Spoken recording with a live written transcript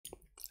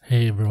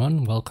Hey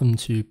everyone, welcome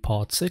to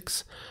part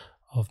 6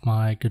 of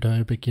my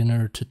Godot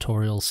beginner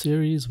tutorial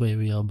series where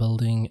we are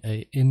building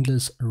a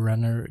endless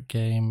runner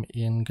game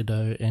in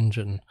Godot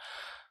engine.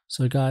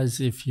 So guys,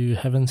 if you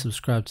haven't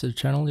subscribed to the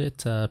channel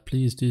yet,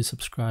 please do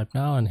subscribe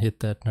now and hit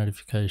that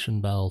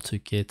notification bell to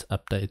get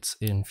updates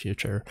in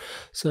future.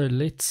 So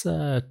let's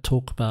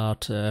talk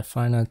about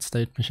finite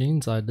state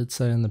machines. I did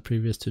say in the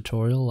previous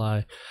tutorial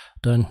I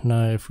don't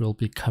know if we'll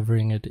be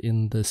covering it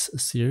in this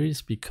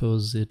series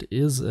because it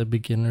is a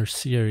beginner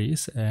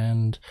series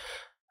and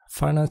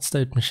finite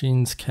state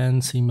machines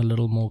can seem a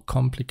little more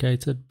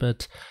complicated,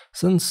 but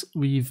since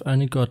we've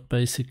only got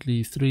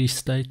basically 3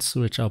 states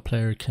which our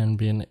player can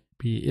be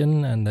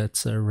in, and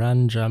that's a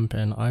run, jump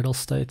and idle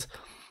state,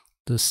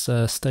 this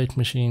state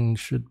machine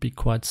should be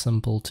quite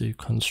simple to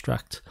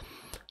construct.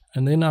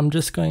 And then I'm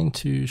just going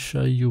to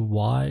show you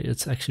why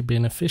it's actually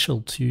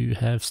beneficial to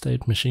have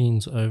state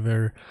machines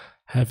over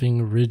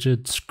having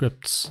rigid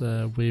scripts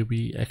where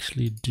we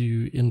actually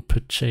do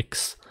input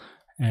checks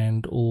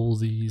and all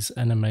these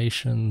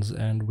animations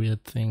and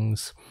weird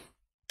things.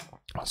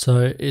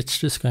 So it's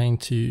just going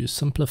to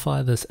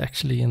simplify this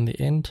actually in the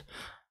end,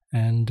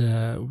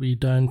 and we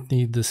don't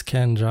need this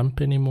can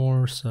jump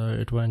anymore, so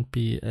it won't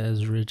be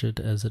as rigid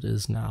as it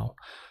is now.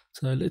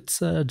 So let's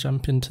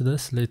jump into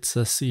this.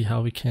 Let's see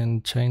how we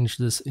can change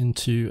this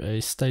into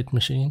a state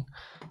machine.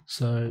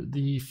 So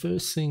the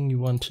first thing you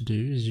want to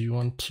do is you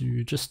want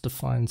to just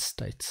define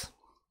states.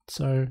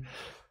 So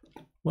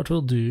what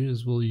we'll do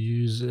is we'll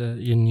use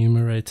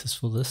enumerators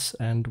for this,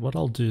 and what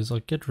I'll do is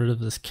I'll get rid of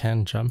this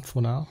can jump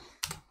for now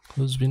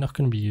because we're not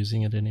going to be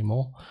using it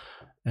anymore.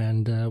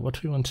 And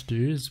what we want to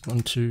do is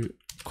want to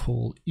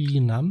call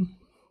enum,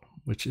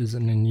 which is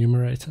an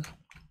enumerator,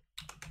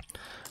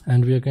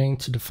 and we are going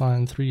to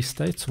define 3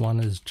 states. One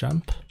is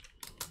jump,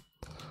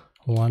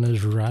 one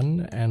is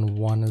run, and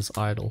one is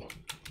idle.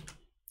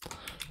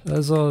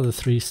 Those are the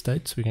 3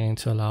 states we're going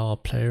to allow our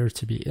player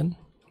to be in.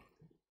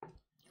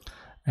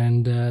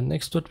 And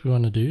next what we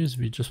want to do is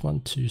we just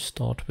want to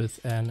start with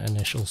an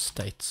initial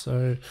state.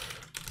 So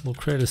we'll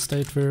create a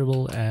state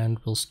variable and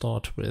we'll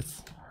start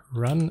with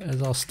run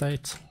as our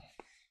state,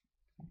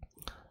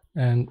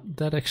 and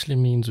that actually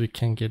means we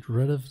can get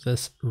rid of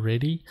this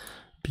ready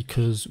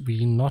because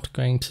we're not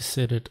going to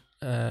set it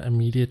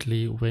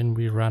immediately when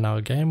we run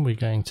our game. We're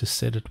going to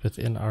set it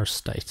within our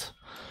state.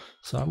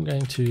 So I'm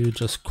going to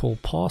just call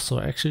pass,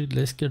 or actually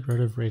let's get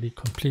rid of ready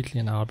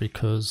completely now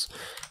because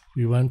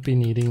we won't be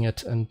needing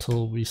it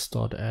until we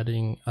start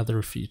adding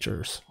other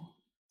features.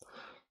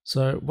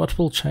 So what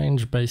will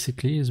change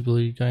basically is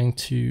we're going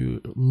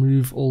to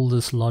move all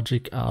this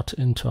logic out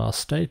into our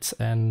states,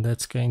 and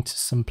that's going to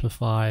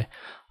simplify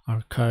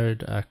our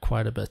code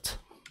quite a bit.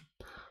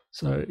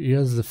 So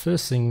here's the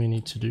first thing we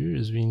need to do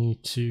is we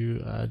need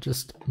to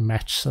just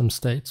match some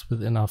states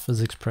within our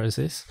physics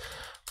process.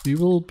 We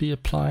will be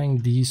applying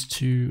these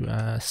 2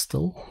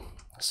 still,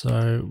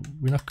 so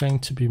we're not going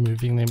to be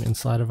moving them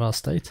inside of our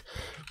state.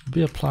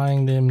 We'll be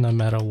applying them no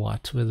matter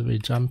what, whether we're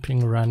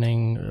jumping,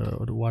 running,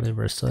 or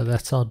whatever. So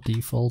that's our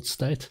default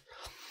state.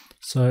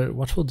 So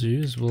what we'll do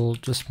is we'll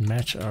just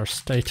match our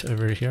state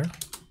over here,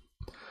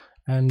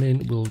 and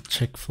then we'll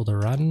check for the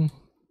run.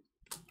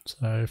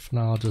 So for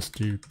now I'll just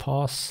do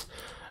pass,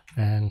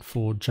 and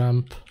for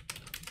jump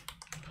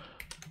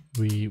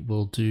we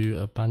will do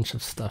a bunch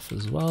of stuff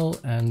as well,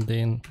 and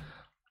then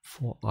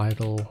for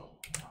idle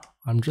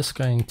I'm just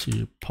going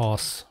to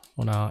pass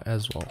for now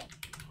as well.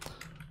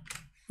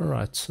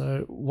 Alright,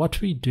 so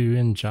what we do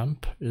in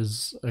jump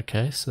is,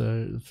 okay,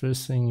 so the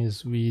first thing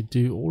is we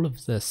do all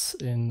of this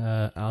in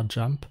our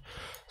jump.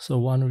 So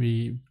one,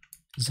 we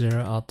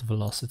zero out the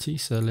velocity,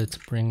 so let's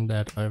bring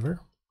that over.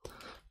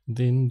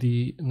 Then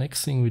the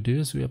next thing we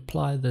do is we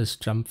apply this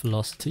jump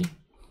velocity,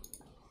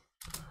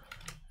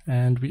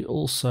 and we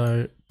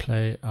also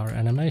play our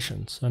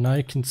animation. So now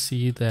you can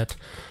see that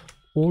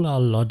all our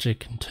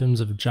logic in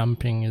terms of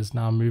jumping is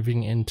now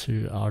moving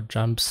into our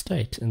jump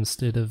state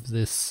instead of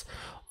this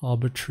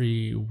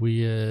arbitrary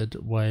weird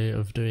way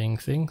of doing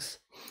things.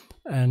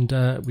 And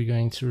we're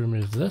going to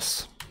remove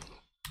this,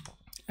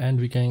 and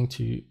we're going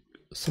to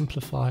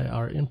simplify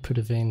our input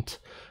event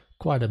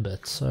quite a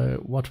bit.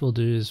 So what we'll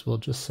do is we'll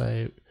just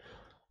say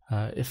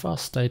if our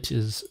state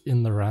is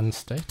in the run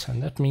state,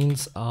 and that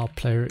means our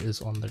player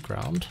is on the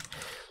ground,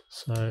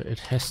 so it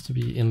has to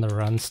be in the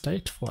run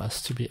state for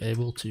us to be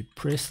able to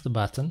press the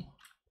button.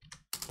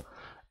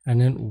 And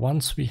then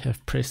once we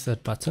have pressed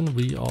that button,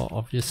 we are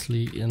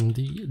obviously in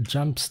the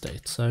jump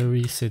state, so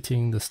we're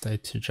setting the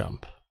state to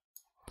jump.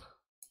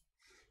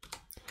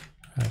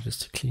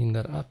 Just to clean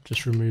that up,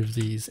 just remove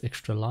these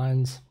extra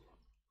lines,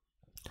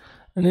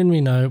 and then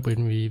we know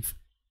when we've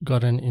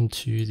gotten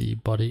into the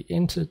body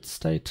entered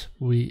state,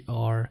 we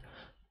are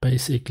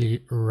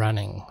basically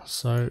running.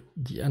 So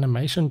the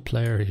animation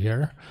player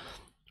here,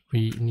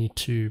 we need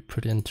to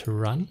put into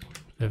run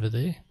over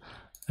there,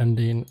 and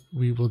then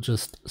we will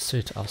just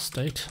set our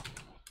state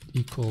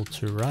equal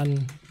to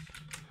run,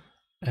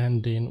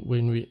 and then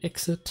when we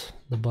exit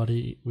the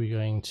body we're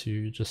going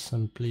to just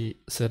simply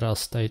set our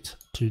state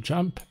to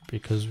jump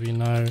because we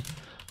know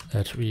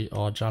that we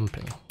are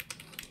jumping.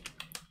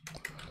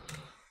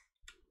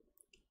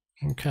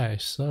 Okay,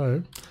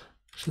 so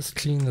just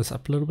clean this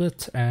up a little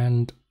bit,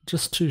 and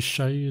just to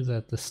show you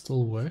that this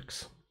still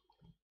works,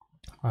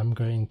 I'm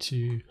going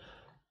to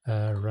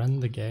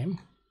run the game.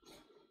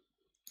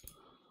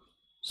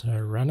 So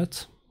run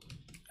it,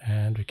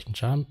 and we can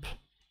jump.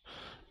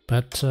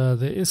 But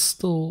there is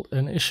still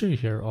an issue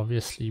here,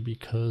 obviously,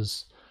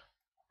 because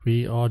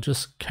we are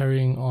just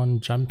carrying on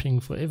jumping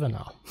forever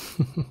now.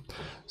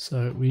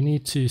 So we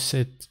need to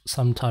set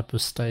some type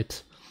of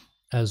state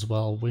as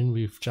well when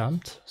we've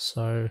jumped.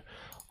 So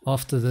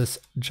after this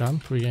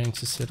jump, we're going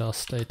to set our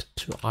state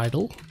to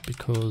idle,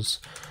 because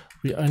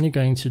we're only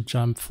going to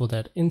jump for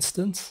that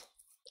instance,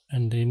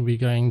 and then we're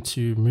going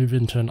to move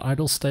into an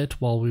idle state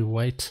while we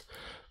wait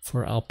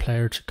for our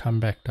player to come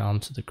back down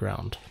to the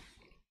ground.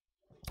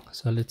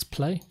 So let's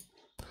play,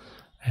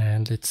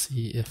 and let's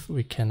see if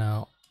we can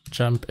now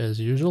jump as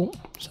usual.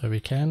 So we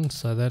can,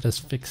 so that has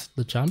fixed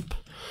the jump.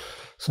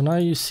 So now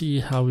you see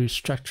how we've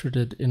structured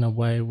it in a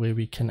way where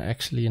we can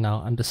actually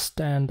now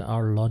understand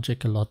our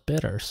logic a lot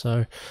better.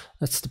 So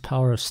that's the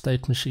power of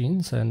state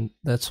machines, and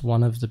that's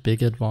one of the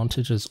big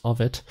advantages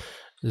of it,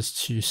 is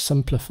to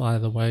simplify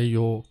the way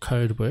your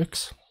code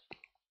works.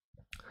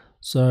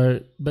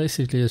 So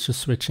basically it's just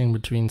switching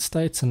between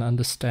states and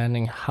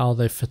understanding how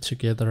they fit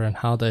together and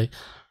how they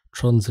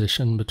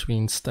transition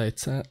between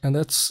states, and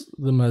that's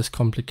the most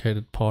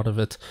complicated part of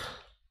it.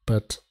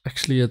 But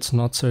actually it's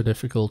not so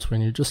difficult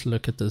when you just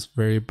look at this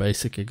very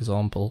basic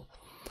example.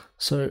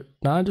 So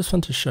now I just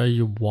want to show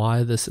you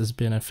why this is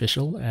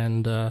beneficial,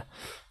 and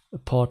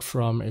apart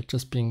from it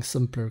just being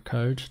simpler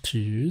code to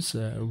use,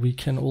 we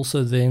can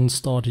also then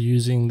start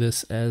using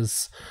this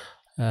as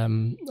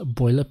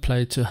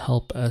boilerplate to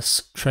help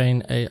us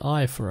train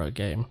AI for our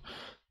game,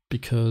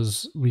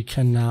 because we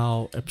can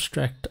now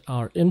abstract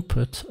our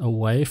input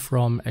away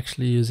from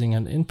actually using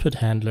an input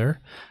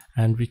handler,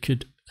 and we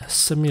could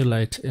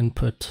simulate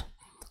input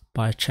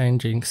by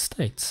changing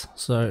states.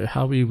 So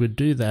how we would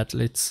do that,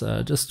 let's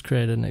just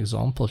create an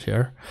example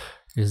here,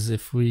 is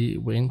if we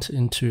went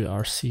into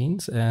our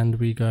scenes and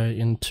we go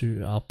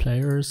into our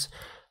players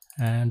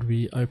and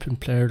we open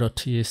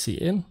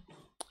player.tscn,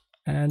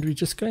 and we're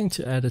just going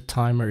to add a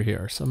timer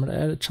here. So I'm going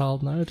to add a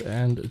child node,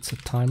 and it's a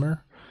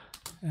timer,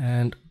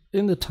 and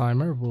in the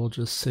timer we'll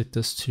just set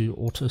this to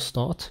auto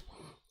start,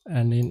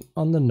 and then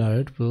on the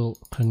node we'll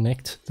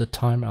connect the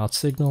timeout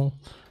signal.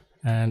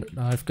 And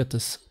now I've got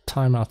this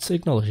timeout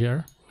signal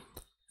here,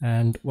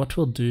 and what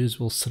we'll do is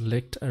we'll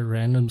select a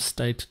random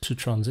state to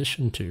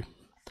transition to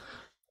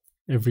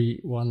every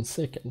 1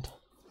 second.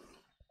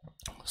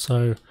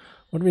 So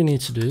what we need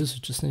to do is we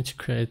just need to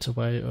create a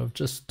way of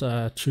just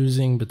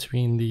choosing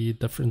between the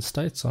different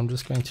states. So I'm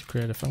just going to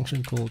create a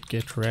function called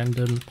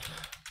getRandom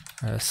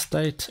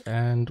state,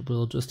 and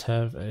we'll just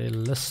have a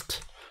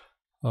list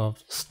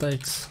of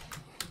states.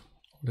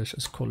 Let's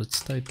just call it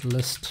state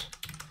list.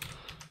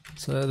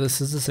 So this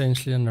is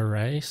essentially an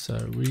array,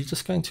 so we're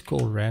just going to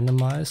call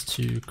randomized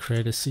to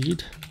create a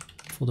seed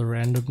for the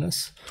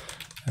randomness,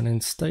 and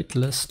then state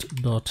list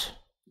dot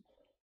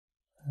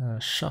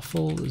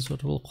shuffle is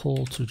what we'll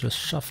call to just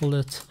shuffle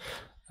it,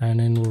 and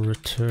then we'll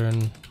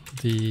return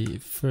the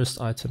first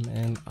item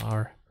in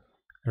our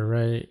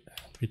array.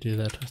 We do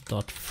that with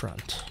dot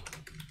front.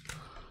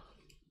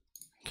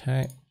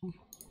 Okay,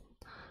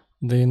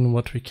 then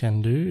what we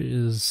can do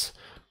is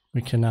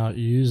we can now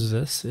use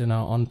this in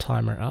our on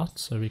timer out.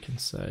 So we can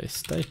say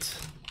state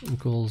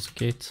equals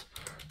get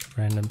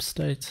random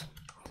state,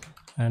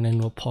 and then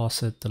we'll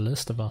pass it the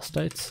list of our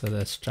states. So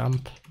that's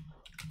jump,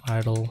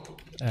 idle,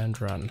 and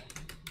run.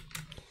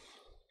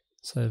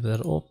 Save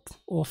that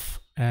off,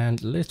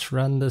 and let's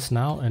run this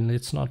now, and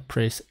let's not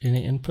press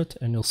any input,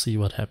 and you'll see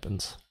what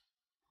happens.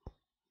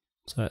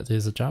 So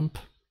there's a jump,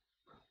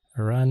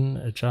 a run,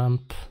 a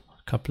jump,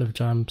 a couple of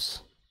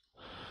jumps.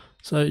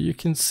 So you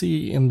can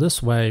see in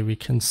this way we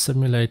can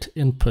simulate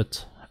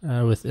input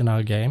within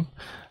our game,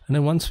 and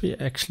then once we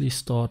actually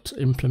start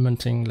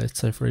implementing, let's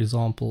say for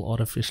example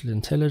artificial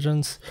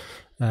intelligence,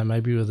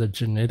 maybe with a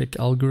genetic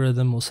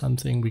algorithm or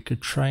something, we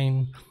could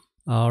train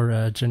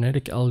our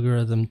genetic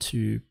algorithm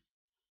to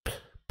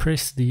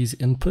press these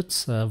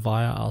inputs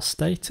via our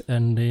state,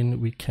 and then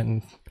we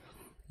can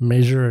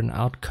measure an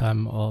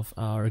outcome of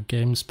our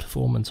game's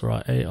performance or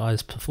our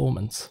AI's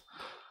performance.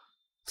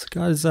 So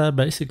guys,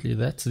 basically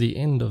that's the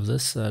end of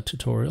this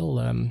tutorial.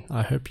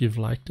 I hope you've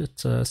liked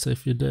it. So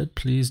if you did,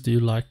 please do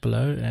like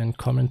below and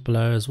comment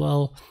below as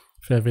well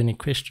if you have any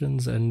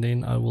questions, and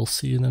then I will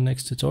see you in the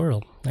next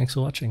tutorial. Thanks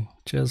for watching.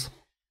 Cheers.